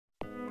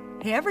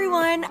Hey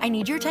everyone, I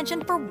need your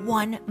attention for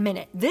 1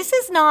 minute. This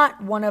is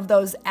not one of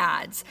those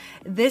ads.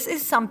 This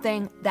is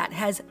something that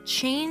has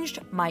changed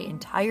my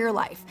entire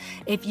life.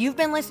 If you've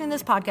been listening to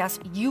this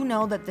podcast, you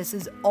know that this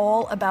is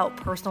all about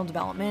personal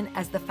development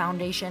as the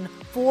foundation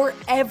for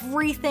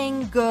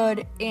everything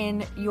good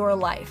in your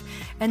life.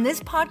 And this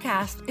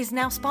podcast is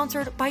now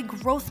sponsored by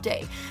Growth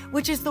Day,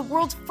 which is the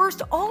world's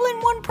first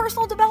all-in-one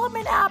personal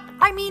development app.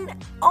 I mean,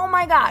 oh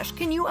my gosh,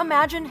 can you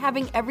imagine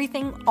having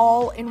everything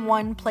all in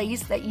one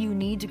place that you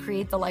need to create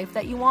the life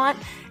that you want?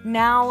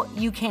 Now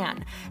you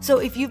can. So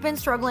if you've been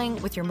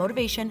struggling with your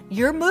motivation,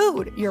 your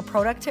mood, your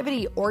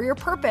productivity, or your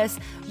purpose,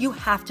 you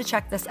have to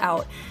check this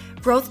out.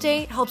 Growth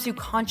Day helps you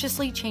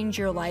consciously change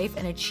your life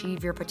and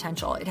achieve your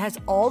potential. It has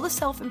all the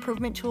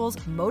self-improvement tools,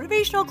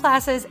 motivational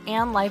classes,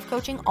 and life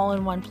coaching all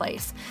in one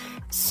place.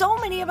 So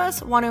many of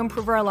us want to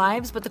improve our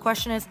lives, but the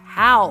question is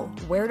how?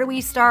 Where do we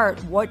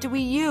start? What do we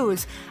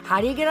use?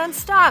 How do you get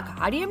unstuck?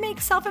 How do you make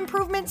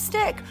self-improvement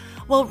stick?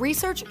 Well,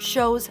 research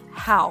shows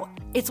how.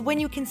 It's when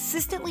you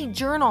consistently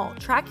journal,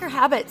 track your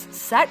habits,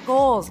 set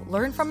goals,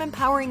 learn from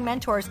empowering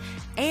mentors,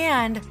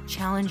 and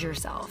challenge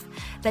yourself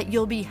that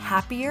you'll be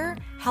happier,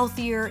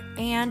 healthier,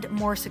 and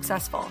more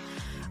successful.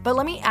 But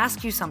let me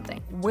ask you something.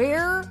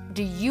 Where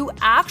do you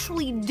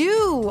actually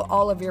do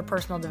all of your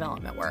personal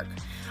development work?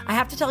 I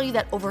have to tell you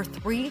that over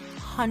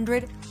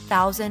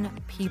 300,000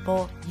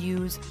 people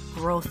use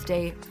Growth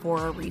Day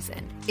for a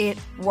reason. It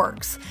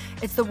works.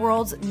 It's the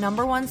world's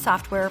 #1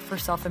 software for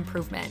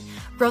self-improvement.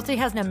 Growth Day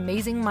has an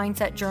amazing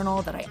mindset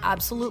journal that I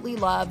absolutely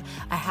love,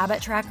 a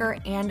habit tracker,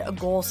 and a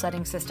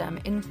goal-setting system.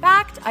 In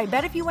fact, I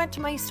bet if you went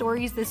to my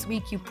stories this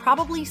week, you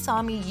probably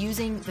saw me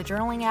using the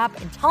journaling app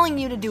and telling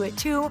you to do it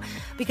too,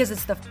 because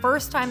it's the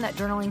first time that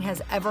journaling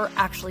has ever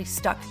actually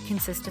stuck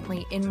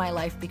consistently in my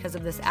life because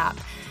of this app.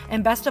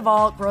 And best of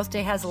all, Growth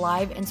Day has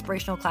live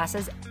inspirational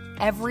classes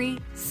every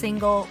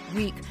single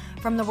week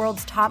from the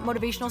world's top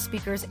motivational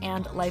speakers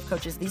and life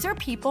coaches. These are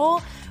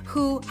people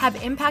who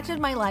have impacted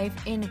my life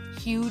in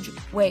huge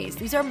ways.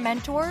 These are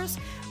mentors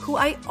who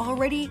I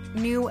already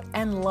knew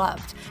and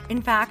loved.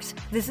 In fact,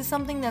 this is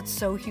something that's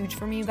so huge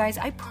for me, you guys.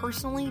 I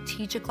personally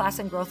teach a class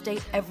in Growth Day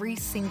every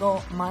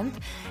single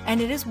month,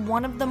 and it is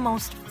one of the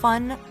most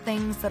fun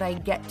things that I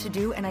get to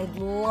do, and I'd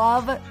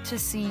love to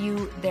see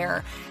you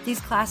there.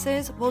 These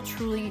classes will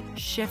truly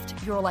shift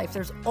your life.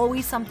 There's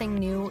always something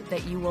new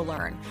that you will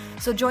learn.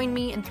 So join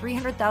me and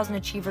 300,000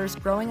 achievers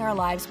growing our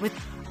lives with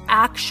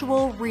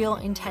actual real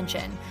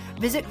intention.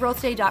 Visit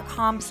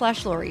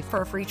growthday.com/Lori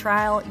for a free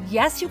trial.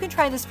 Yes, you can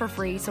try this for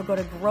free. So go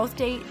to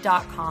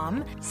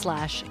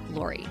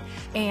growthday.com/Lori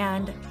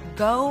and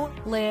go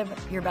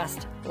live your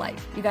best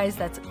life. You guys,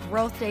 that's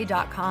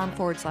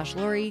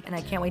growthday.com/Lori. And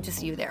I can't wait to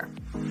see you there.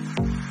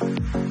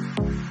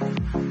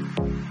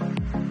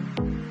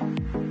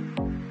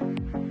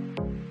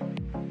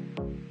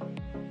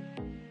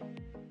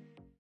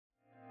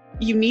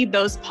 You need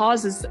those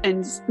pauses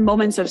and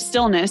moments of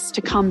stillness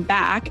to come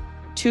back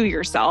to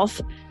yourself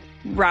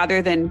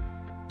rather than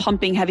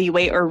pumping heavy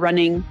weight or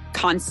running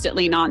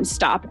constantly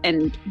nonstop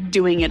and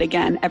doing it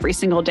again every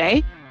single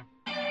day.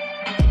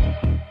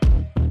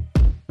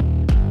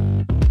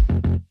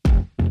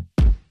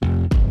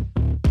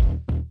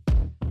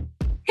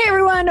 Hey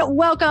everyone,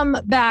 welcome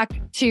back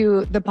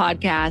to the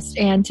podcast.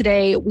 And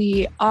today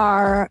we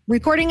are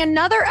recording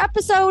another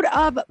episode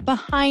of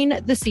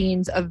Behind the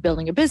Scenes of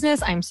Building a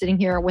Business. I'm sitting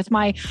here with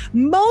my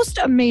most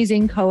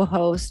amazing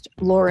co-host,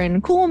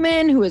 Lauren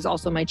Kuhlman, who is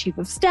also my chief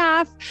of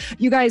staff.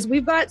 You guys,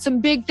 we've got some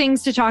big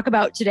things to talk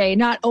about today.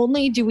 Not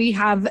only do we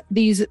have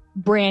these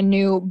brand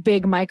new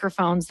big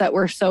microphones that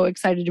we're so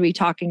excited to be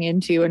talking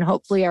into, and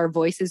hopefully our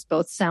voices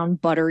both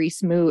sound buttery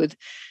smooth.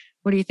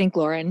 What do you think,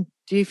 Lauren?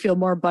 Do you feel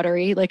more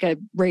buttery, like a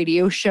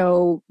radio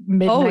show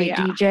midnight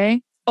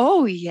DJ?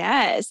 Oh,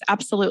 yes,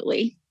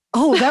 absolutely.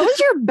 Oh, that was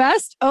your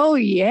best. Oh,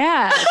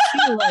 yeah.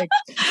 Like,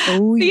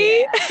 oh,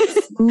 yeah.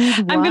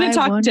 I'm going to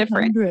talk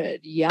different.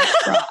 Yeah,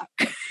 rock.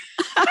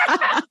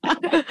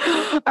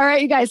 All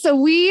right, you guys. So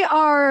we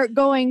are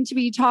going to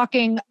be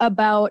talking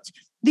about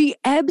the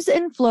ebbs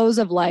and flows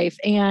of life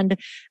and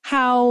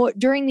how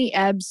during the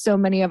ebbs, so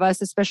many of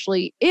us,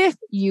 especially if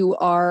you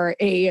are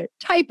a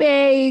type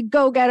A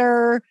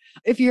go-getter,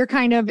 if you're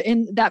kind of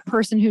in that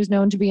person who's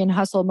known to be in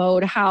hustle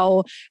mode,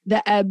 how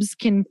the ebbs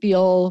can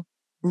feel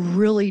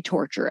really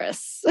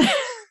torturous.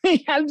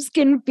 The ebbs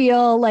can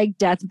feel like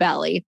Death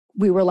Valley.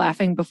 We were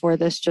laughing before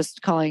this, just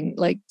saying,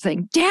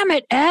 damn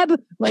it,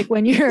 Ebb, like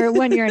when you're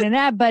in an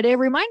ebb, but it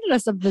reminded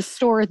us of the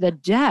store, the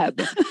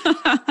Deb.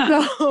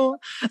 So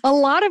a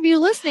lot of you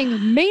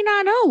listening may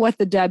not know what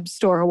the Deb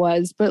store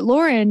was, but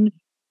Lauren,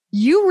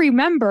 you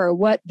remember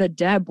what the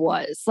Deb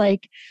was.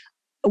 Like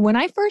when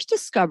I first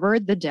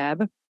discovered the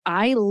Deb,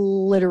 I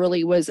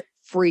literally was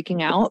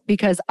freaking out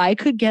because I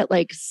could get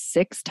like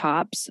 6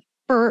 tops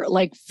for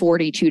like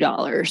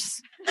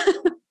 $42.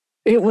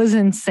 It was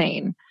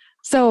insane.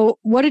 So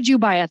what did you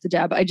buy at the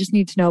Deb? I just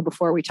need to know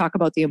before we talk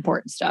about the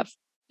important stuff.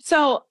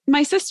 So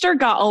my sister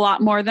got a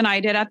lot more than I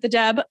did at the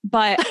Deb,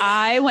 but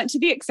I went to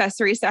the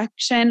accessory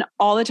section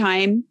all the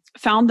time,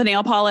 found the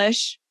nail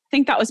polish,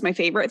 think that was my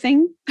favorite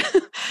thing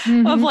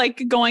of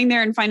like going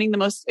there and finding the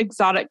most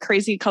exotic,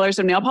 crazy colors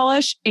of nail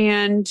polish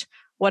and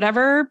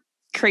whatever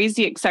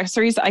crazy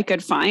accessories I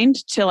could find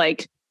to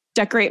like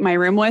decorate my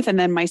room with and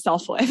then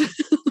myself with.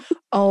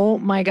 Oh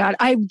my God.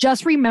 I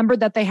just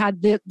remembered that they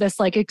had this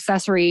like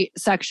accessory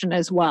section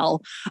as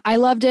well. I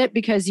loved it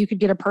because you could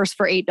get a purse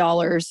for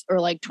 $8 or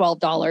like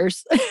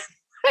 $12.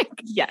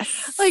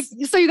 Yes. Like,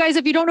 so you guys,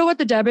 if you don't know what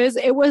the Deb is,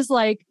 it was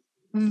like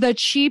the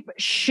cheap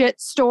shit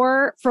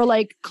store for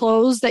like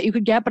clothes that you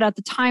could get. But at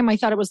the time I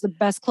thought it was the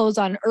best clothes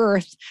on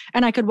earth.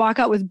 And I could walk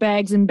out with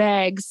bags and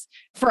bags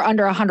for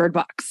under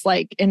 $100.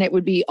 Like, and it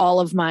would be all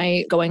of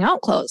my going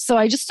out clothes. So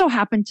I just so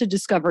happened to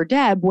discover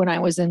Deb when I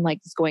was in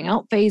like this going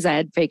out phase. I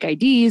had fake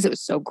IDs. It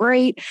was so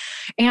great.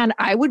 And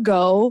I would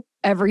go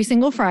every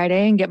single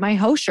Friday and get my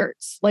hoe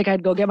shirts. Like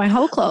I'd go get my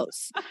hoe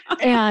clothes.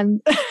 And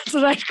that's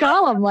what I'd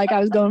call them. Like I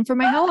was going for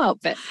my hoe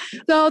outfit.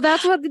 So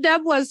that's what the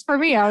Deb was for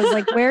me. I was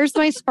like, where's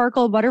my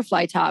sparkle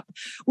butterfly top?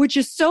 Which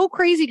is so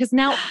crazy because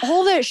now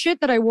all that shit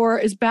that I wore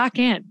is back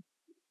in.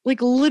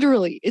 Like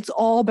literally, it's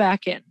all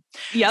back in.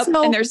 Yep.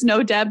 So, and there's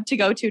no Deb to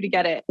go to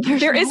get it.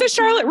 There is a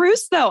Charlotte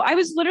Russe though. I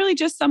was literally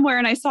just somewhere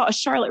and I saw a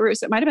Charlotte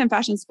Russe. It might've been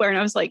Fashion Square. And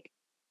I was like,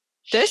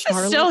 this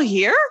is still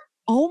here?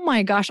 Oh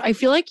my gosh. I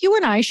feel like you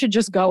and I should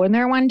just go in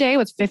there one day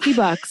with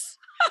 $50,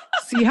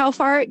 see how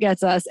far it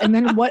gets us. And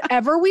then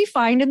whatever we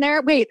find in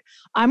there, wait,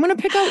 I'm going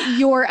to pick out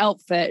your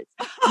outfit.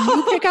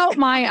 You pick out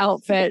my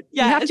outfit.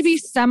 Yes. We have to be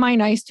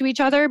semi-nice to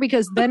each other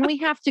because then we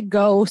have to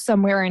go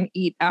somewhere and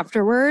eat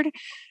afterward.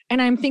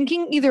 And I'm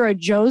thinking either a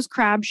Joe's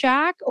Crab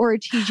Shack or a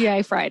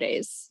TGI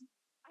Fridays.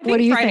 What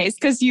do you think?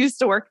 Because you used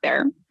to work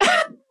there.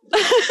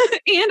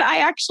 And I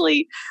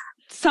actually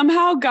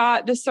somehow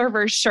got the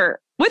server's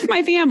shirt with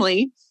my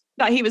family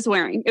that he was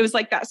wearing. It was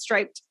like that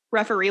striped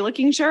referee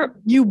looking shirt.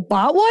 You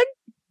bought one?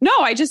 No,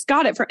 I just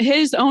got it for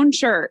his own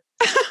shirt.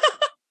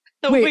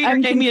 Waiter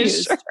gave me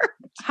his shirt.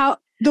 How?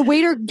 The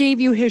waiter gave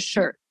you his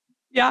shirt?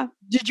 Yeah.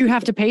 Did you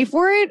have to pay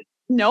for it?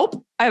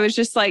 Nope. I was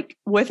just like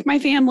with my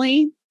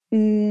family,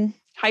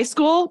 high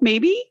school,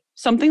 maybe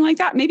something like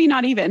that. Maybe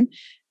not even.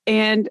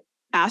 And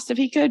asked if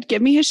he could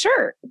give me his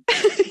shirt.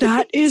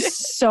 That is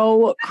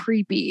so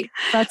creepy.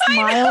 That's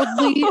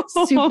mildly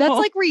that's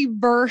like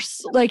reverse.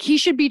 Like he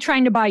should be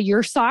trying to buy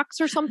your socks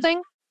or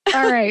something.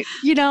 All right.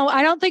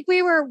 I don't think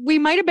we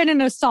might've been in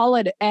a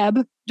solid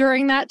ebb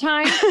during that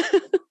time.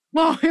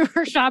 While we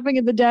were shopping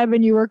at the Deb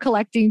and you were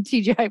collecting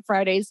TGI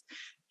Fridays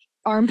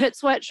armpit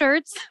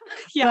sweatshirts.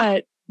 Yeah.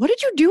 But what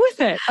did you do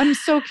with it? I'm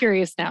so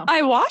curious now.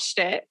 I washed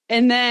it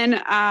and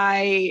then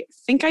I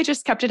think I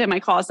just kept it in my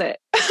closet.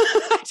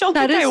 I don't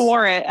think I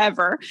wore it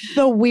ever.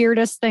 The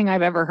weirdest thing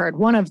I've ever heard.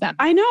 One of them.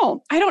 I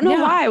know. I don't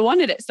know why I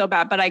wanted it so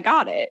bad, but I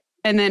got it.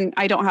 And then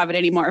I don't have it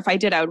anymore. If I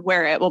did, I would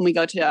wear it when we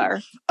go to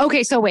our...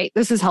 Okay, so wait,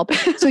 this is helping.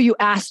 So you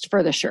asked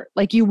for the shirt.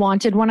 Like you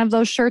wanted one of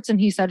those shirts and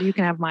he said, you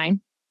can have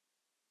mine.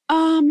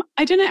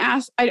 I didn't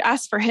ask. I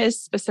asked for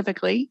his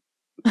specifically,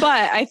 but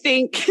I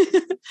think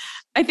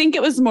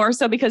it was more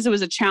so because it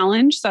was a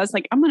challenge. So I was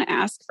like, I'm going to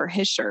ask for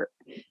his shirt.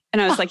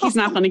 And I was like, he's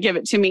not going to give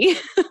it to me.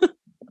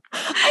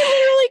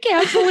 I literally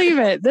can't believe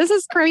it. This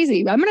is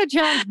crazy. I'm going to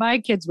challenge my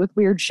kids with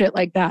weird shit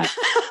like that.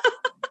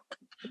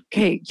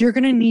 Okay, you're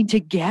going to need to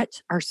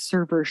get our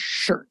server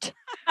shirt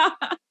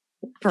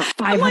for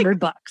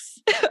 $500.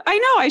 I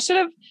know.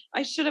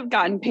 I should have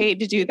gotten paid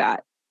to do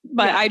that.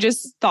 But I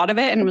just thought of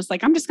it and was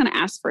like, I'm just going to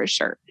ask for a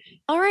shirt.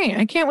 All right.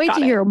 I can't wait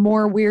to hear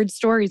more weird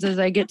stories as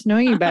I get to know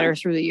you better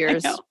through the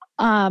years.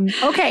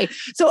 Okay.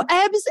 So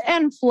ebbs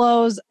and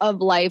flows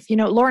of life.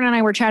 Lauren and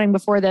I were chatting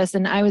before this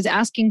and I was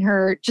asking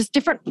her just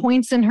different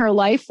points in her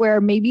life where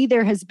maybe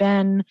there has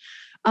been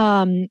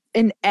an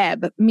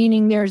ebb,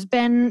 meaning there's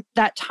been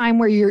that time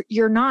where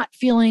you're not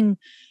feeling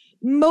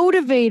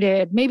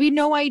motivated. Maybe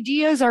no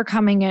ideas are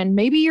coming in.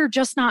 Maybe you're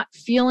just not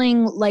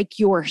feeling like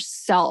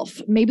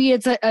yourself. Maybe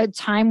it's a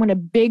time when a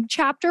big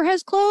chapter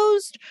has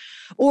closed,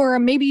 or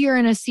maybe you're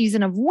in a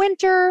season of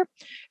winter.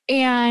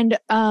 And,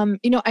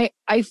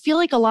 I feel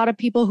like a lot of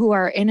people who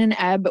are in an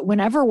ebb,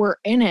 whenever we're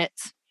in it,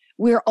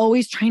 we're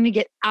always trying to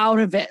get out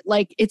of it.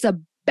 Like it's a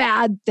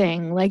bad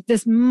thing. Like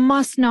this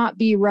must not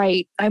be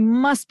right. I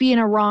must be in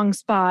a wrong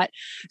spot.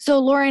 So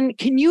Lauren,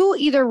 can you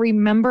either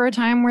remember a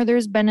time where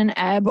there's been an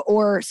ebb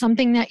or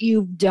something that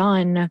you've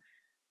done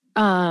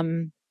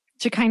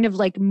to kind of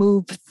like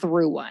move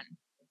through one?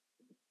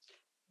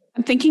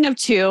 I'm thinking of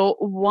two.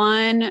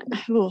 One,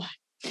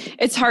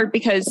 it's hard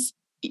because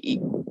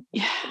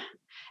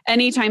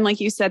anytime,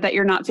 like you said, that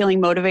you're not feeling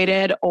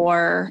motivated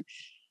or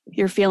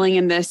you're feeling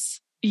in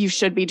this you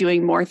should be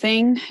doing more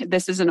thing.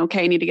 This isn't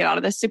okay. I need to get out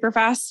of this super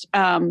fast.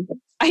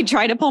 I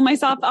try to pull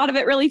myself out of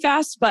it really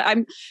fast, but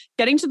I'm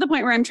getting to the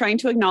point where I'm trying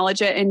to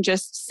acknowledge it and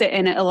just sit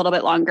in it a little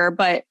bit longer.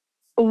 But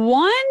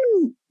one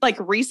like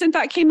recent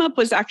that came up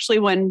was actually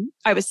when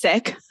I was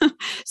sick.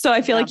 So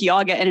I feel like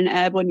y'all get in an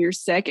ebb when you're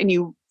sick and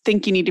you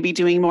think you need to be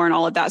doing more and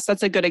all of that. So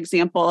that's a good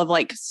example of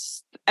like,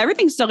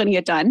 everything's still going to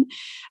get done.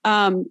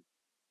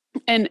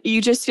 And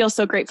you just feel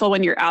so grateful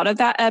when you're out of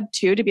that ebb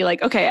too, to be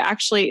like, okay,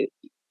 actually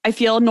I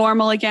feel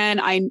normal again.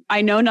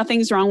 I know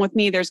nothing's wrong with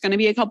me. There's going to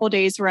be a couple of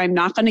days where I'm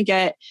not going to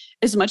get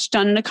as much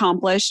done and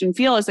accomplished and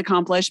feel as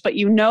accomplished, but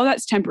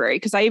that's temporary.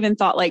 Cause I even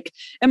thought like,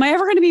 am I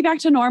ever going to be back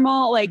to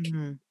normal? Like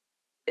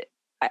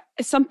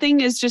something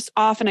is just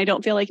off and I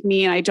don't feel like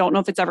me and I don't know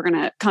if it's ever going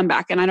to come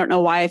back. And I don't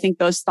know why I think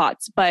those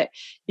thoughts, but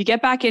you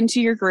get back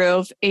into your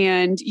groove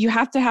and you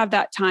have to have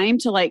that time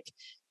to like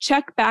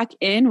check back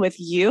in with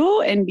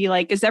you and be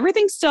like, is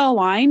everything still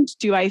aligned?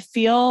 Do I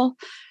feel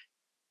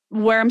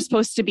where I'm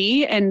supposed to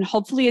be? And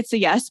hopefully it's a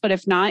yes, but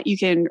if not, you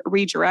can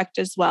redirect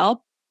as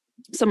well.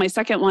 So my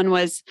second one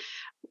was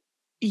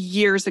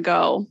years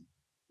ago,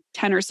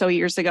 10 or so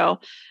years ago,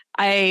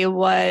 I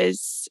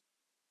was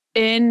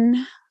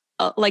in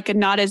like a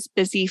not as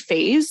busy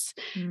phase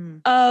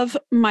of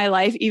my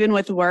life, even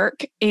with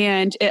work.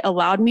 And it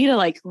allowed me to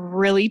like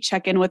really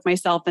check in with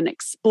myself and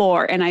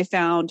explore. And I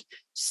found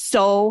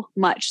so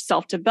much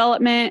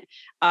self-development.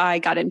 I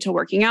got into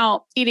working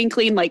out, eating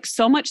clean, like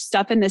so much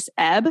stuff in this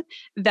ebb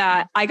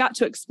that I got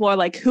to explore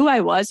like who I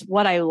was,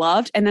 what I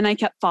loved. And then I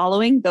kept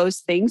following those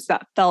things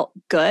that felt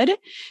good.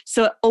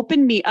 So it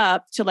opened me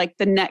up to like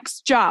the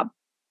next job.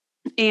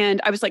 And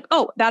I was like,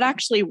 oh, that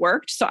actually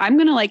worked. So I'm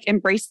going to like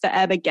embrace the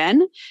ebb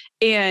again.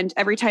 And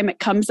every time it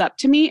comes up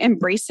to me,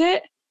 embrace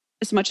it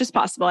as much as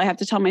possible. I have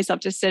to tell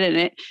myself to sit in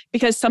it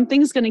because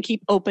something's going to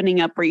keep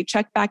opening up where you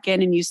check back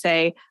in and you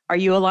say, are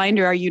you aligned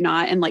or are you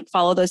not? And like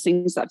follow those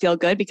things that feel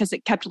good because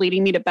it kept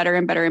leading me to better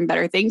and better and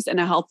better things and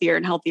a healthier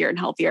and healthier and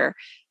healthier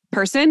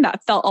person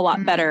that felt a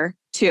lot better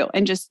too.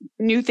 And just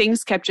new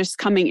things kept just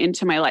coming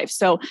into my life.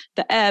 So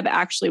the ebb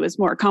actually was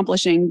more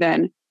accomplishing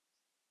than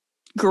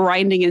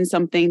grinding in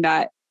something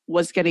that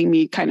was getting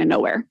me kind of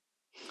nowhere.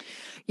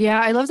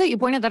 Yeah, I love that you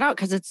pointed that out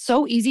because it's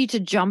so easy to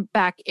jump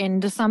back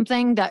into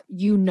something that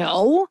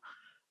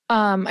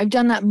I've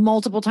done that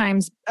multiple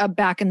times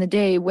back in the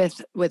day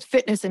with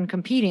fitness and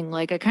competing.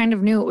 Like I kind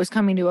of knew it was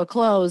coming to a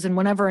close, and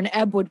whenever an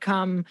ebb would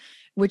come,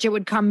 which it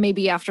would come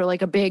maybe after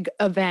like a big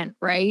event,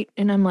 right?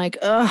 And I'm like,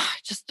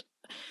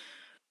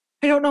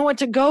 I don't know what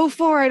to go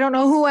for. I don't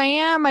know who I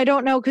am. I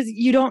don't know because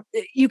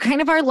you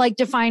kind of are like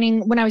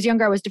defining, when I was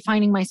younger, I was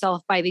defining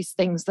myself by these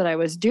things that I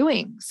was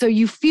doing. So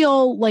you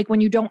feel like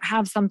when you don't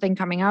have something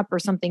coming up or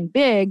something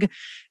big,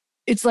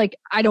 it's like,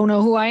 I don't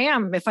know who I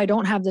am if I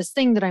don't have this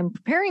thing that I'm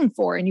preparing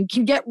for. And you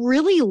can get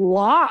really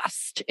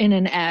lost in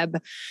an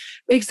ebb,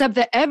 except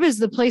the ebb is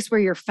the place where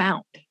you're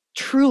found.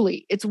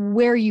 Truly, it's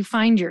where you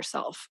find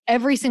yourself.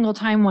 Every single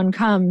time one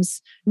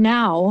comes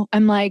now,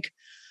 I'm like,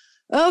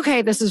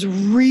 okay, this is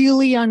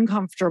really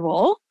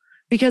uncomfortable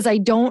because I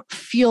don't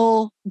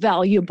feel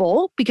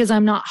valuable because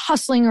I'm not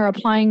hustling or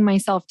applying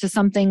myself to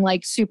something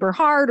like super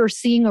hard or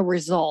seeing a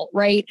result,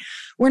 right?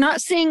 We're not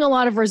seeing a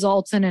lot of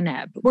results in an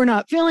ebb. We're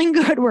not feeling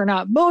good. We're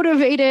not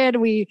motivated.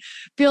 We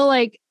feel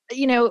like,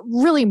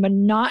 really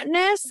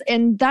monotonous.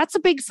 And that's a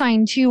big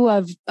sign too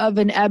of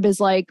an ebb is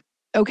like,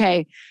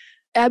 okay,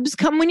 ebbs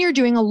come when you're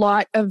doing a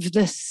lot of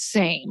the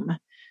same.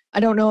 I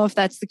don't know if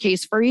that's the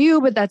case for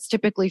you, but that's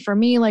typically for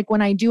me. Like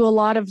when I do a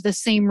lot of the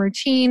same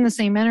routine, the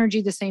same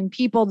energy, the same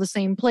people, the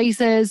same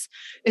places,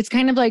 it's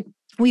kind of like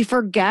we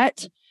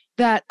forget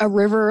that a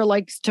river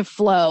likes to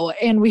flow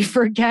and we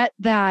forget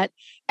that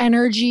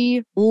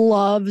energy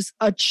loves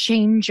a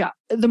change up.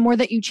 The more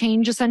that you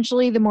change,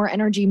 essentially, the more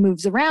energy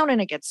moves around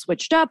and it gets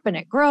switched up and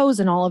it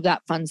grows and all of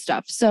that fun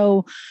stuff.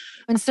 So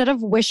instead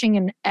of wishing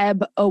an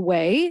ebb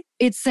away,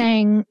 it's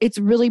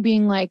really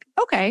being like,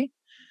 okay,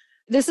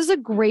 this is a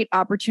great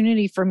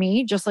opportunity for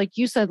me, just like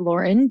you said,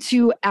 Lauren,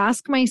 to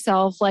ask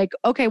myself like,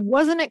 okay,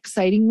 wasn't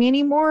exciting me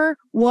anymore?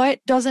 What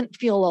doesn't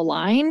feel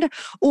aligned?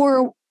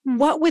 Or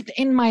what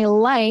within my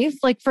life,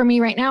 like for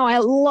me right now, I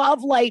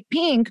love light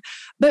pink,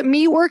 but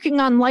me working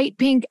on light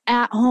pink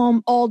at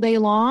home all day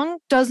long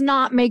does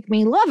not make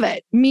me love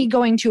it. Me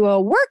going to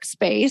a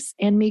workspace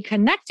and me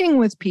connecting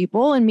with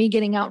people and me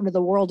getting out into the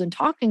world and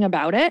talking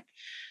about it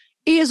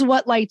is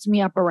what lights me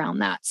up around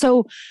that.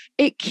 So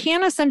it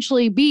can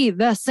essentially be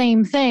the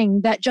same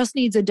thing that just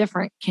needs a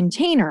different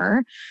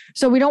container.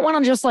 So we don't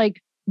want to just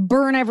like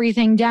burn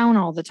everything down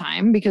all the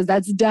time, because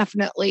that's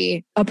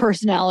definitely a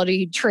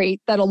personality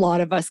trait that a lot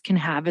of us can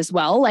have as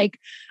well. Like,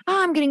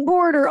 oh, I'm getting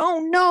bored, or,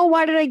 oh no,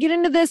 why did I get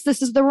into this? This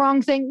is the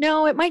wrong thing.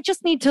 No, it might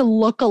just need to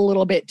look a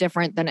little bit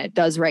different than it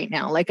does right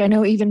now. Like I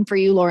know even for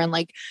you, Lauren,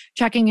 like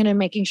checking in and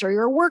making sure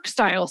your work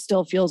style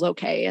still feels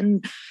okay,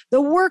 and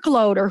the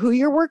workload or who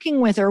you're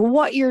working with or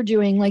what you're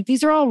doing. Like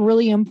these are all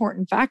really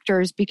important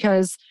factors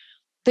because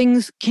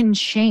things can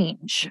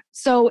change.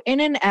 So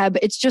in an ebb,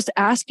 it's just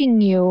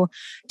asking you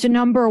to,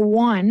 number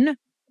one,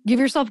 give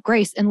yourself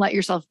grace and let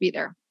yourself be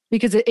there,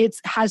 because it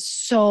has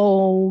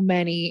so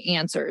many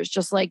answers.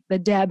 Just like the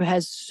Deb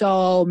has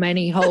so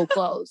many hoe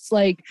clothes.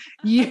 Like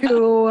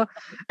you're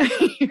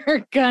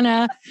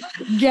gonna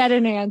get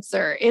an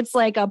answer. It's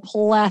like a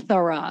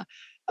plethora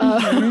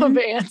of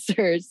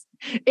answers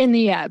in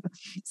the ebb.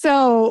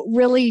 So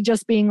really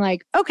just being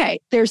like,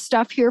 okay, there's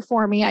stuff here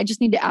for me. I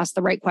just need to ask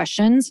the right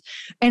questions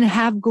and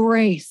have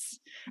grace.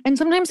 And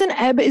sometimes an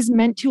ebb is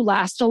meant to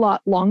last a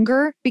lot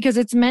longer because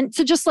it's meant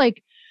to just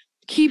like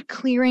keep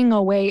clearing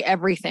away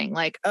everything.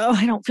 Like, oh,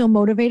 I don't feel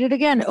motivated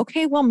again.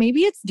 Okay, well,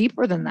 maybe it's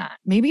deeper than that.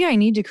 Maybe I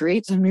need to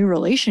create some new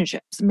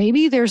relationships.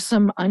 Maybe there's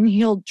some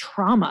unhealed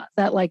trauma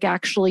that like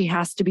actually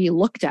has to be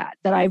looked at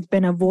that I've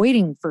been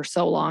avoiding for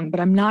so long,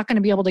 but I'm not going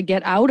to be able to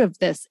get out of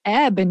this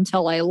ebb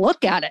until I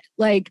look at it.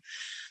 Like,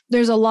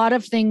 there's a lot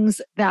of things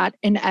that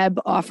an ebb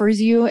offers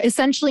you.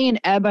 Essentially, an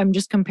ebb, I'm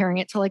just comparing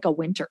it to like a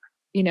winter,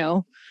 you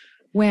know,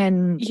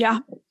 when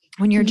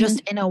you're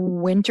just in a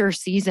winter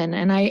season.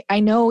 And I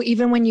know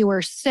even when you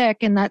were sick,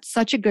 and that's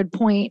such a good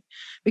point,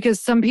 because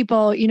some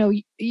people, you know,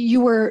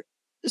 you were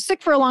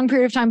sick for a long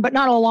period of time, but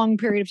not a long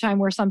period of time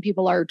where some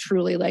people are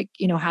truly like,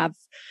 you know, have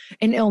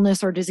an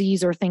illness or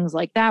disease or things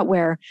like that,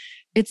 where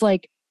it's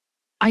like,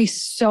 I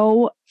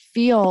so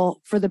feel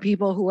for the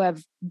people who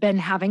have been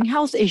having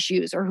health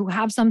issues or who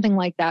have something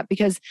like that,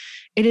 because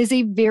it is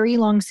a very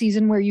long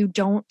season where you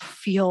don't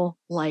feel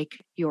like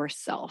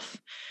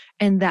yourself.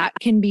 And that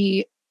can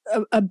be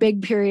a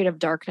big period of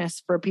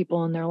darkness for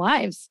people in their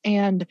lives.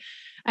 And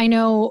I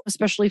know,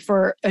 especially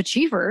for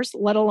achievers,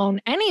 let alone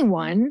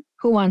anyone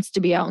who wants to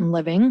be out and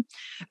living,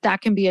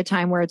 that can be a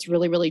time where it's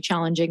really, really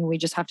challenging. We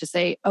just have to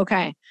say,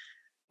 okay,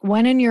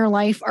 when in your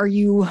life are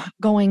you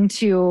going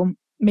to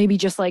maybe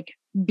just like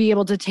be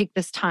able to take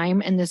this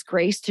time and this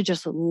grace to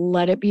just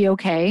let it be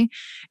okay?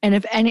 And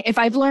if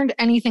I've learned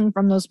anything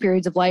from those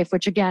periods of life,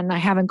 which again, I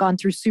haven't gone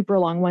through super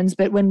long ones,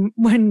 but when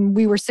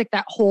we were sick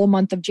that whole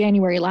month of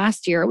January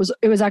last year,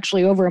 it was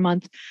actually over a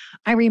month.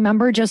 I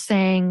remember just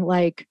saying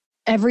like,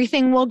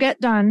 everything will get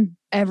done,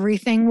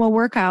 everything will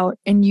work out.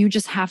 And you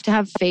just have to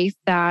have faith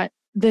that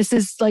this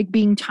is like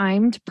being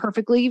timed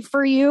perfectly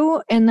for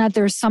you and that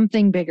there's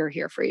something bigger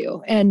here for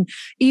you. And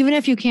even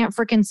if you can't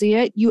freaking see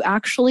it, you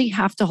actually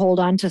have to hold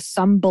on to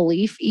some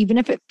belief, even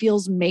if it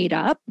feels made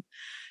up,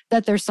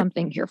 that there's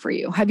something here for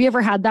you. Have you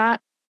ever had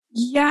that?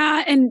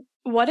 Yeah. And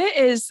what it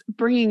is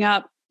bringing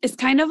up is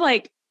kind of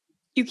like,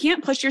 you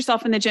can't push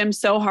yourself in the gym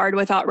so hard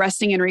without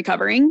resting and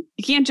recovering.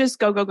 You can't just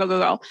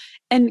go.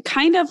 And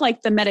kind of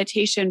like the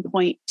meditation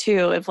point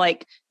too, of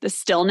like the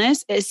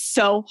stillness is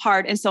so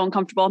hard and so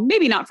uncomfortable.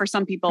 Maybe not for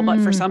some people,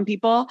 but for some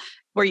people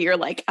where you're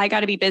like, I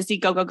got to be busy,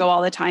 go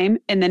all the time.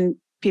 And then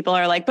people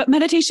are like, but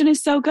meditation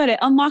is so good. It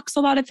unlocks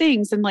a lot of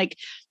things. And like,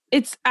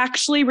 it's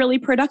actually really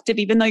productive,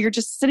 even though you're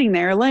just sitting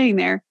there, laying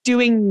there,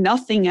 doing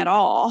nothing at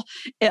all.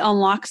 It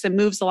unlocks and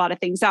moves a lot of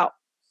things out.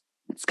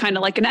 It's kind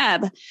of like an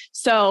ebb.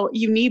 So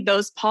you need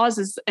those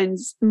pauses and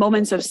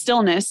moments of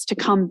stillness to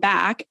come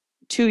back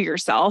to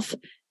yourself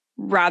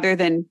rather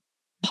than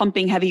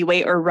pumping heavy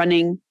weight or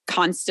running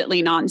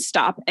constantly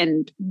nonstop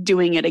and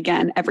doing it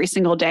again every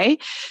single day.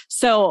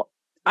 So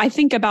I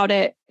think about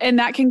it, and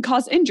that can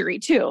cause injury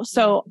too.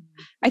 So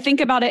I think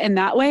about it in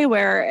that way,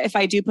 where if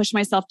I do push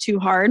myself too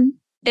hard,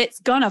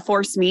 it's going to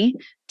force me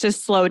to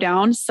slow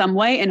down some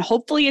way. And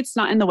hopefully it's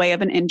not in the way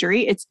of an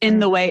injury. It's in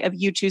the way of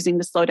you choosing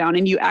to slow down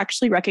and you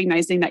actually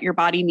recognizing that your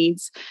body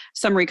needs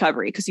some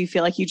recovery because you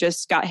feel like you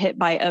just got hit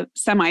by a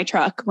semi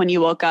truck when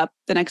you woke up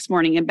the next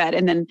morning in bed,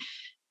 and then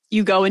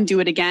you go and do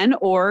it again,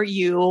 or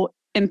you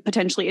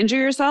potentially injure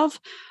yourself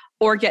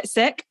or get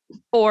sick,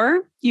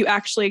 or you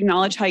actually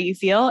acknowledge how you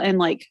feel and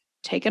like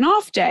take an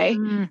off day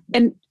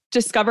and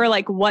discover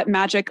like what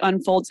magic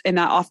unfolds in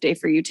that off day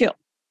for you too.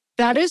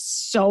 That is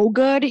so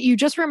good. You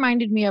just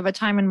reminded me of a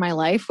time in my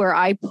life where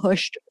I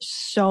pushed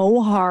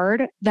so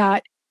hard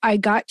that I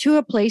got to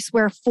a place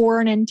where for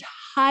an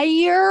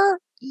entire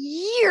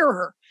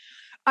year,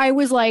 I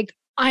was like,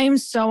 I am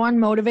so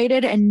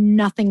unmotivated and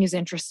nothing is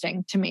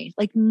interesting to me.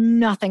 Like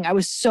nothing. I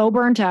was so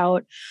burnt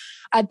out.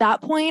 At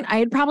that point, I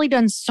had probably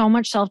done so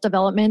much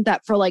self-development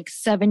that for like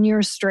 7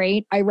 years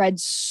straight, I read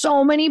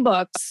so many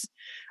books.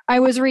 I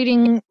was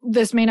reading,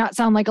 this may not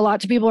sound like a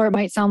lot to people or it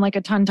might sound like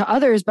a ton to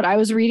others, but I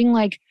was reading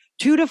like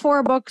 2 to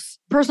 4 books,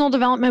 personal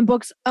development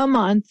books a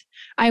month.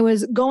 I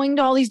was going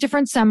to all these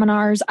different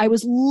seminars. I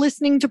was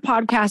listening to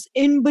podcasts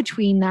in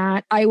between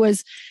that. It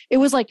was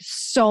like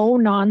so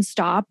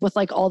nonstop with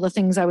like all the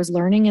things I was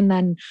learning. And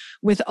then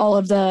with all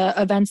of the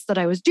events that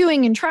I was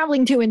doing and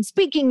traveling to and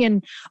speaking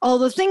and all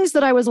the things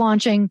that I was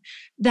launching,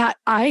 that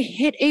I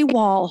hit a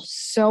wall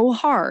so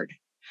hard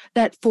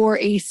that for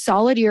a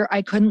solid year,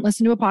 I couldn't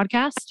listen to a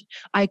podcast.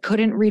 I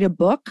couldn't read a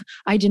book.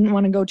 I didn't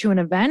want to go to an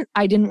event.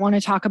 I didn't want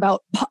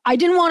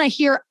to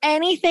hear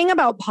anything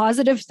about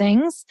positive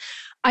things.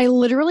 I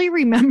literally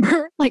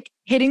remember like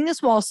hitting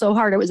this wall so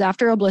hard. It was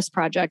after a Bliss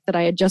project that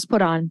I had just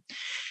put on.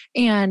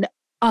 And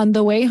on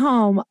the way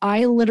home,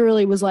 I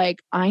literally was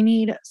like, I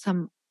need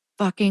some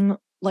fucking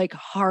like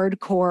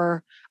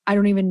hardcore, I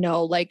don't even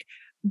know, like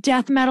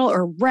death metal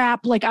or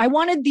rap. Like I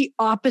wanted the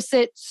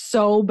opposite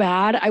so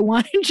bad. I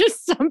wanted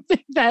just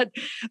something that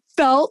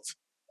felt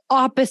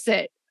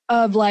opposite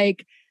of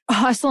like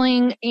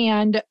hustling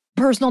and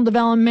personal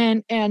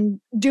development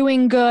and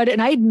doing good.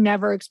 And I'd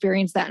never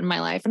experienced that in my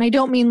life. And I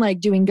don't mean like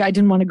doing good. I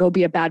didn't want to go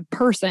be a bad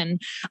person.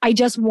 I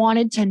just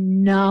wanted to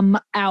numb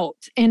out.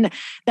 And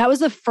that was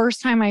the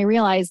first time I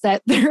realized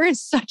that there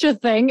is such a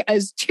thing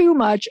as too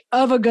much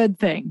of a good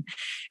thing.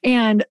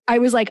 And I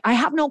was like, I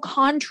have no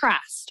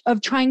contrast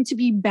of trying to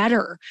be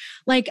better.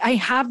 Like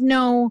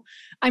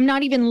I'm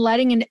not even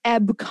letting an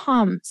ebb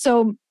come.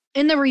 So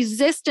in the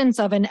resistance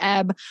of an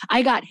ebb,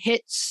 I got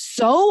hit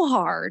so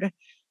hard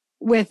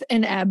with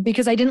an ebb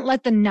because I didn't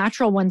let the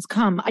natural ones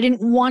come. I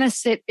didn't want to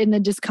sit in the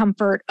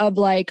discomfort of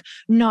like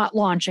not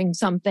launching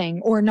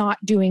something or not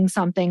doing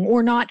something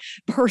or not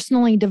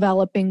personally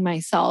developing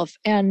myself.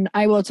 And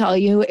I will tell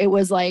you, it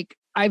was like,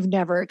 I've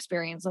never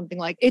experienced something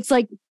like, it's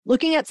like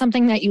looking at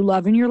something that you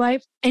love in your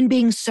life and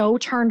being so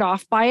turned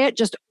off by it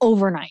just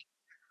overnight.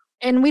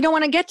 And we don't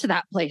want to get to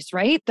that place,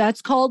 right?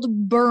 That's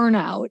called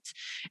burnout.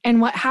 And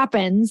what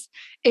happens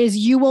is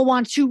you will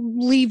want to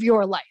leave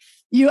your life.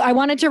 I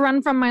wanted to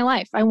run from my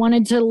life. I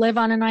wanted to live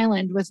on an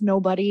island with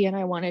nobody. And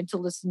I wanted to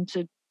listen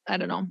to, I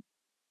don't know,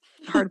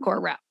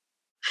 hardcore rap.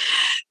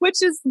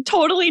 Which is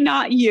totally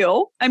not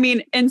you. I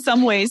mean, in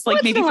some ways,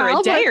 like maybe for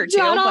a day or two.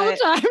 Not all the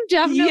time.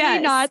 Definitely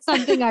not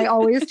something I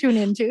always tune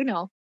into.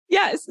 No.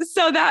 Yes.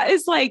 So that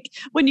is like,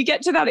 when you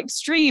get to that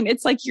extreme,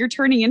 it's like you're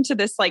turning into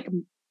this like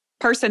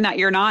person that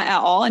you're not at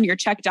all, and you're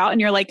checked out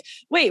and you're like,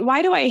 wait,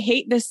 why do I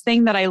hate this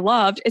thing that I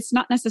loved? It's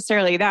not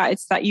necessarily that.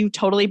 It's that you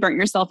totally burnt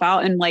yourself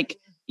out and like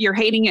you're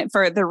hating it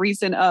for the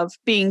reason of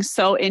being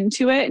so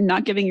into it and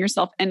not giving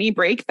yourself any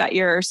break that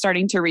you're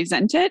starting to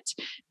resent it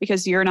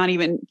because you're not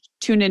even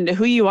tuned into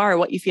who you are or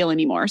what you feel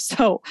anymore.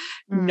 So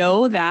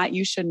know that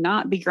you should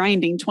not be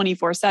grinding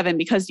 24/7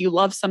 because you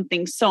love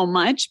something so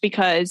much,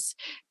 because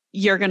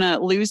you're going to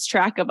lose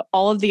track of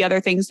all of the other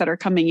things that are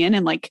coming in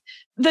and like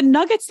the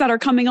nuggets that are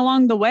coming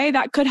along the way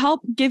that could help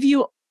give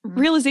you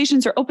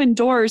realizations or open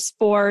doors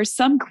for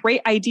some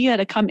great idea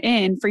to come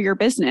in for your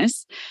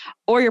business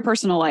or your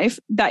personal life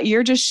that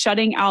you're just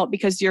shutting out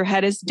because your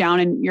head is down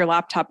in your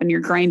laptop and you're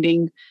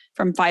grinding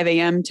from 5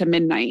 a.m. to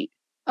midnight.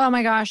 Oh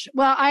my gosh.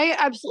 Well, I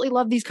absolutely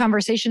love these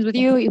conversations with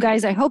you. You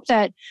guys, I hope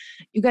that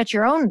you got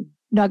your own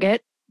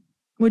nugget.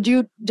 Would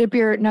you dip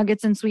your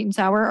nuggets in sweet and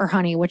sour or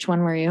honey? Which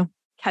one were you?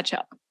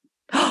 Ketchup.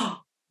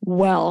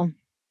 Well,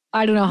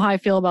 I don't know how I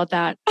feel about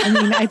that. I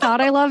mean, I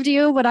thought I loved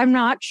you, but I'm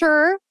not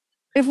sure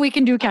if we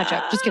can do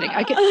ketchup. Just kidding.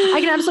 I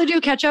can absolutely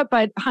do ketchup,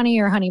 but honey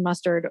or honey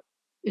mustard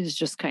is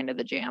just kind of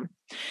the jam.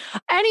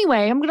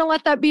 Anyway, I'm going to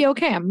let that be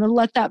okay. I'm going to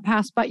let that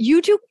pass. But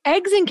you do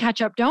eggs in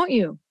ketchup, don't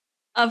you?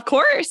 Of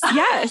course.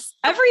 Yes.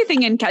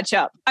 Everything in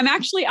ketchup. I'm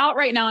actually out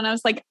right now and I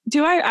was like,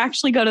 do I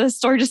actually go to the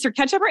store just for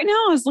ketchup right now?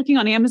 I was looking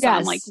on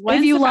Amazon. Yes. Like,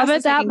 if you love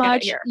it that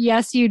much,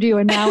 yes, you do.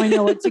 And now I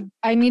know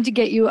I need to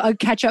get you a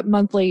ketchup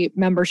monthly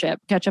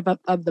membership, ketchup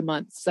of the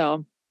month.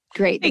 So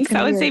great. Thanks.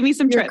 That would save me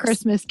some trips.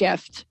 Christmas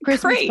gift.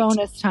 Christmas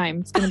bonus time.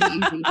 It's going to be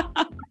easy.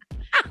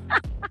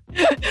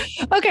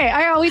 Okay.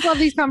 I always love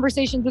these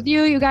conversations with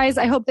you. You guys,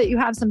 I hope that you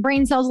have some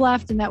brain cells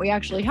left and that we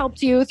actually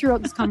helped you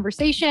throughout this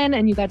conversation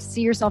and you got to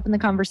see yourself in the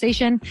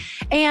conversation.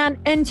 And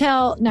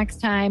until next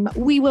time,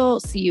 we will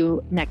see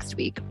you next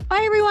week.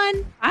 Bye,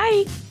 everyone.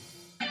 Bye.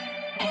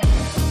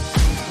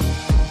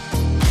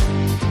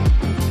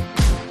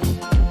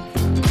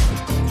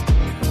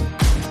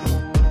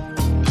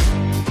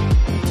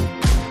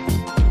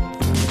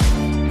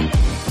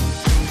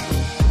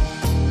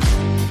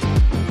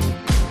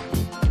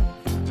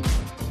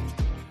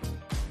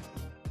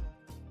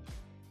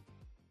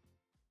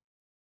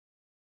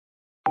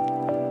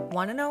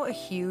 Want to know a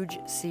huge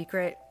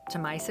secret to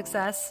my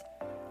success?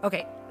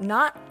 Okay,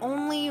 not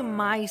only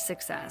my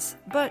success,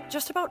 but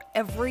just about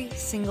every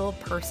single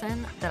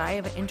person that I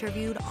have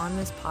interviewed on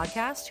this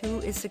podcast who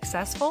is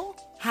successful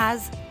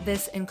has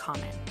this in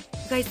common.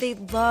 You guys, they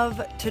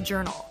love to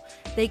journal.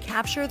 They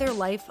capture their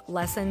life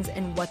lessons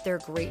and what they're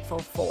grateful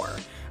for.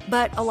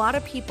 But a lot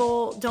of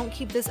people don't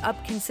keep this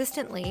up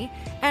consistently.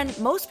 And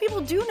most people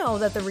do know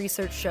that the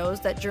research shows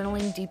that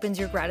journaling deepens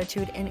your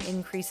gratitude and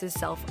increases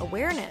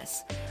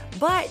self-awareness.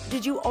 But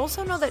did you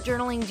also know that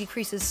journaling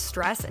decreases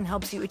stress and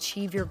helps you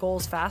achieve your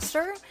goals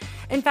faster?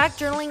 In fact,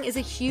 journaling is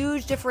a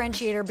huge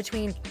differentiator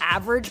between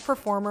average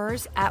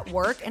performers at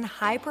work and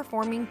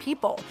high-performing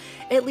people.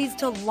 It leads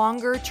to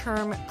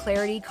longer-term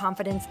clarity,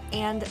 confidence,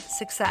 and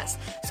success.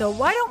 So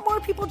why don't more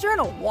people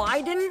journal?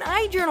 Why didn't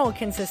I journal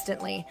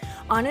consistently?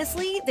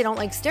 Honestly, they don't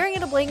like staring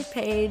at a blank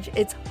page.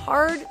 It's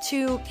hard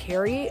to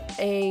carry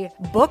a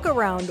book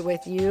around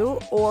with you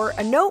or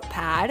a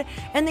notepad,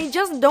 and they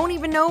just don't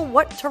even know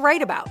what to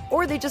write about,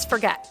 or they just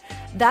forget.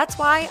 That's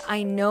why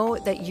I know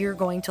that you're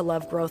going to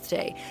love Growth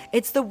Day.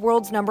 It's the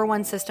world's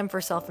 #1 system for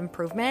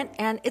self-improvement,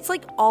 and it's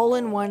like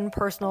all-in-one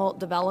personal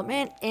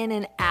development in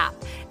an app.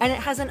 And it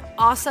has an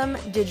awesome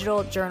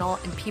digital journal,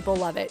 and people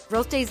love it.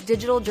 Growth Day's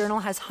digital journal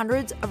has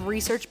hundreds of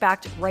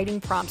research-backed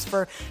writing prompts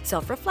for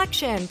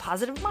self-reflection,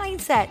 positive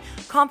mindset,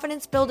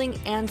 confidence building,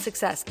 and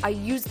success. I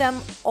use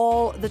them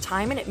all the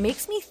time, and it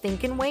makes me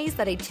think in ways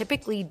that I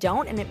typically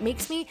don't, and it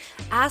makes me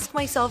ask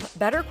myself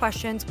better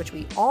questions, which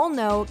we all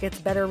know gets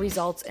better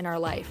results in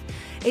our life.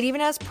 It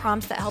even has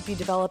prompts that help you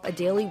develop a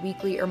daily,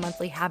 weekly, or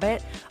monthly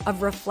habit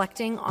of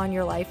reflecting on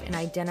your life and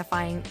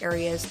identifying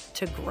areas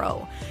to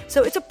grow.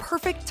 So it's a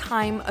perfect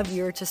time of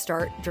year to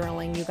start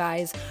journaling, you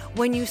guys.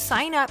 When you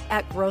sign up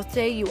at Growth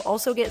Day, you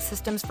also get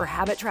systems for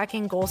habit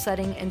tracking, goal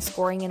setting, and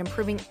scoring, and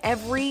improving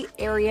every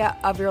area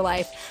of your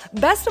life.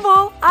 Best of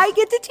all, I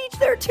get to teach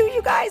there too,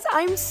 you guys.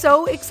 I'm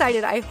so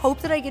excited. I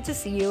hope that I get to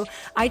see you.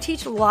 I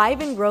teach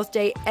live in Growth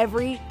Day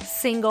every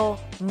single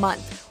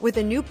month with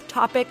a new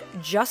topic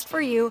just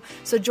for you.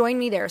 So join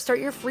me there. Start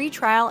your free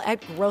trial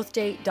at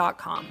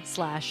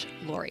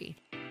growthday.com/Lori.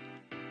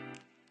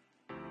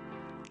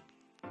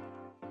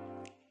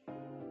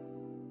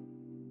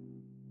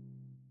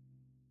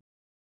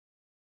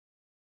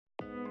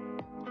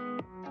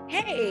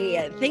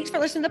 Hey, thanks for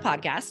listening to the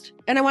podcast.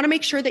 And I want to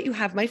make sure that you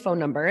have my phone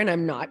number, and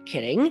I'm not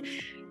kidding.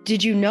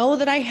 Did you know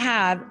that I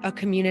have a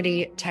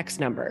community text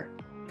number?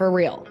 For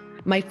real.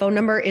 My phone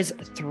number is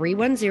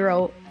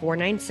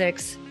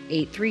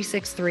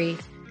 310-496-8363.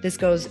 This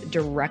goes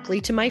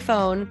directly to my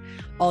phone.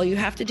 All you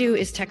have to do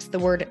is text the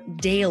word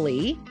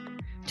daily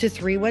to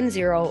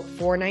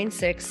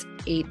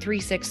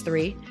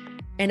 310-496-8363.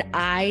 And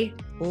I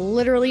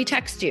literally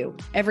text you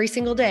every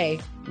single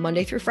day,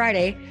 Monday through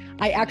Friday.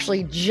 I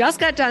actually just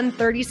got done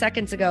 30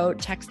 seconds ago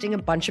texting a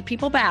bunch of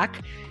people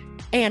back,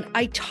 and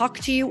I talk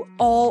to you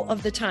all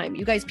of the time.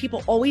 You guys,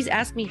 people always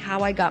ask me how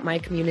I got my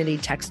community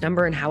text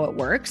number and how it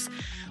works.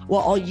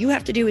 Well, all you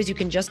have to do is you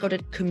can just go to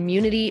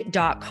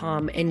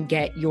community.com and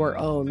get your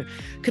own.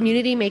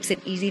 Community makes it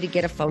easy to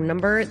get a phone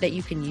number that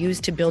you can use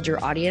to build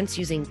your audience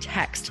using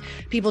text.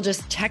 People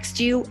just text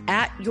you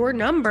at your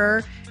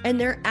number and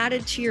they're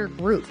added to your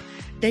group.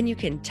 Then you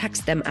can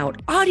text them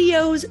out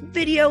audios,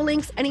 video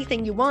links,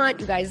 anything you want.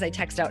 You guys, I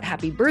text out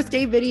happy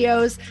birthday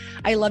videos.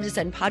 I love to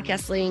send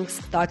podcast links,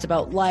 thoughts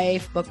about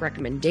life, book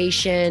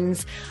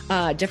recommendations,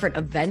 different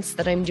events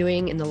that I'm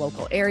doing in the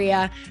local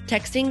area.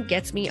 Texting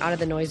gets me out of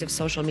the noise of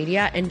social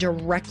media and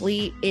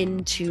directly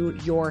into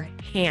your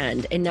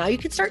hand. And now you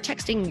can start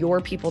texting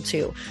your people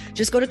too.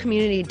 Just go to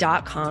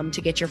community.com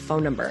to get your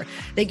phone number.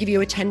 They give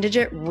you a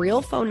 10-digit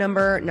real phone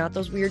number, not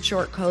those weird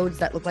short codes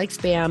that look like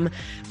spam,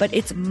 but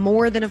it's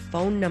more than a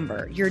phone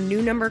number. Your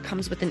new number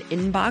comes with an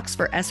inbox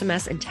for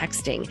SMS and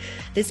texting.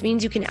 This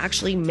means you can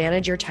actually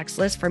manage your text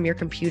list from your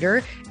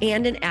computer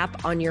and an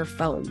app on your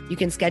phone. You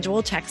can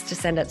schedule text to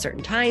send at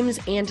certain times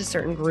and to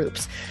certain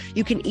groups.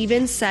 You can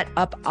even set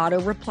up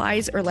auto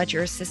replies or let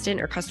your assistant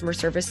or customer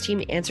service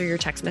team answer your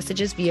text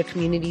messages via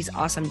Community's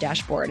awesome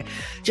dashboard.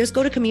 Just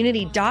go to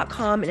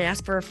community.com and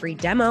ask for a free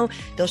demo.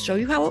 They'll show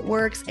you how it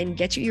works and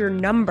get you your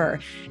number.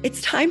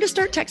 It's time to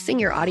start texting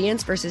your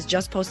audience versus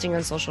just posting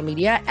on social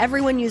media.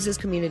 Everyone uses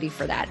Community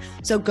for that.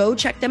 So go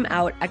check them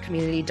out at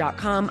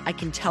community.com. I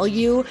can tell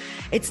you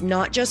it's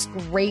not just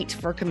great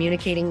for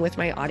communicating with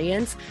my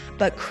audience,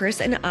 but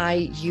Chris and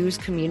I use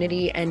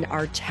Community and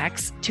our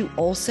texts to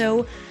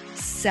also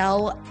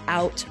sell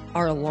out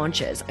our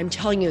launches. I'm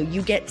telling you,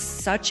 you get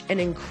such an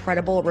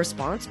incredible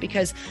response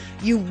because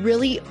you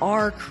really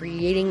are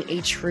creating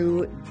a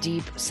true,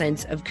 deep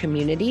sense of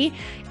community.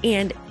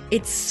 And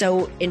it's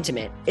so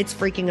intimate. It's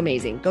freaking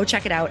amazing. Go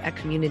check it out at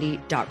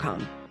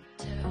community.com.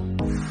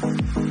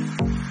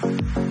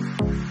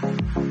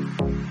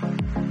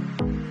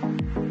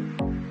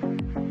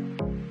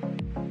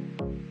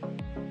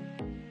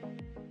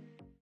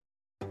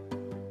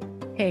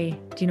 Hey,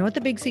 do you know what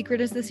the big secret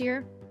is this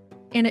year?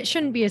 And it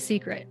shouldn't be a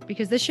secret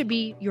because this should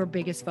be your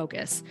biggest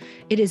focus.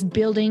 It is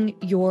building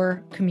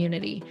your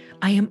community.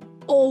 I am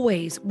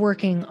always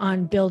working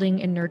on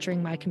building and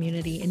nurturing my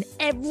community, and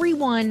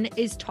everyone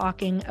is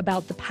talking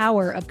about the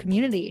power of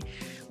community.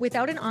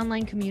 Without an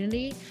online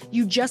community,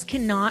 you just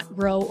cannot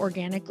grow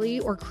organically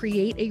or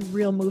create a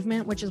real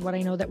movement, which is what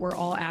I know that we're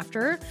all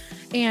after.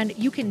 And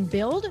you can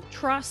build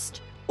trust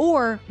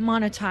or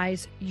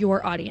monetize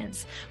your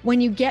audience.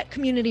 When you get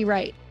community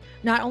right,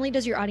 not only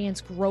does your audience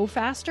grow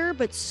faster,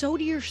 but so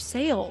do your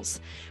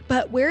sales.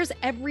 But where's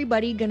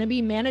everybody going to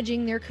be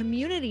managing their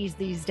communities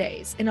these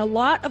days? And a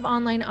lot of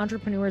online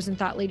entrepreneurs and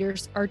thought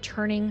leaders are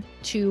turning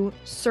to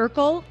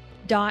Circle.so.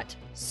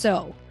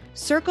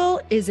 Circle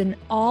is an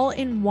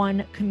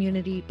all-in-one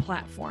community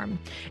platform.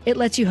 It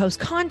lets you host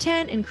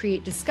content and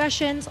create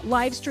discussions,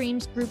 live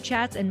streams, group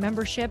chats, and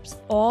memberships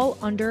all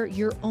under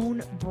your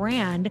own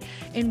brand.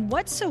 And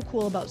what's so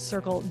cool about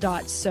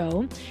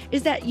Circle.so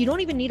is that you don't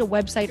even need a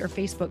website or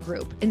Facebook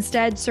group.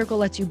 Instead, Circle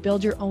lets you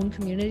build your own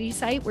community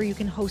site where you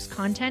can host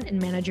content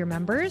and manage your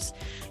members.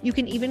 You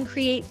can even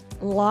create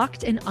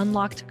locked and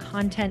unlocked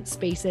content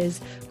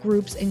spaces,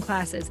 groups, and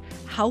classes.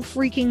 How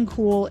freaking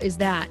cool is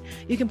that?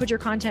 You can put your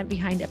content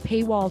behind a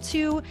paywall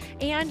too,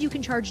 and you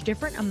can charge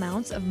different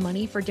amounts of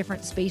money for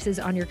different spaces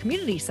on your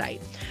community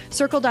site.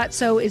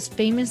 Circle.so is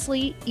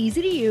famously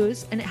easy to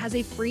use, and it has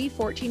a free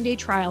 14-day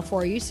trial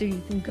for you, so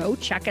you can go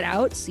check it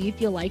out, see if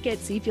you like it,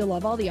 see if you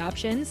love all the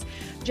options.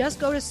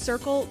 Just go to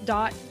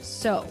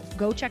Circle.so.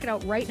 Go check it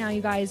out right now,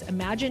 you guys.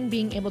 Imagine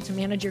being able to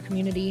manage your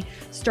community,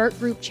 start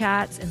group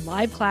chats and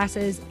live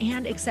classes,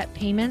 and accept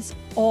payments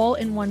all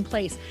in one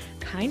place.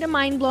 Kind of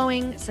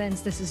mind-blowing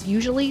since this is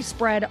usually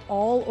spread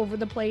all over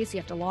the place. You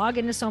have to log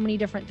into so many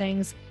different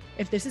things.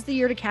 If this is the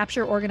year to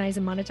capture, organize,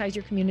 and monetize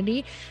your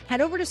community,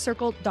 head over to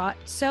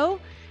circle.so.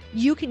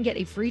 You can get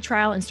a free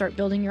trial and start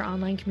building your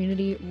online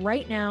community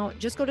right now.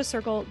 Just go to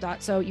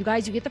circle.so. You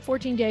guys, you get the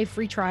 14-day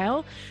free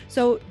trial.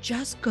 So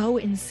just go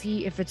and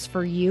see if it's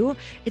for you.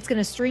 It's going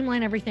to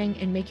streamline everything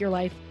and make your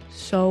life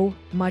so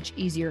much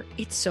easier.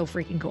 It's so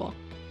freaking cool.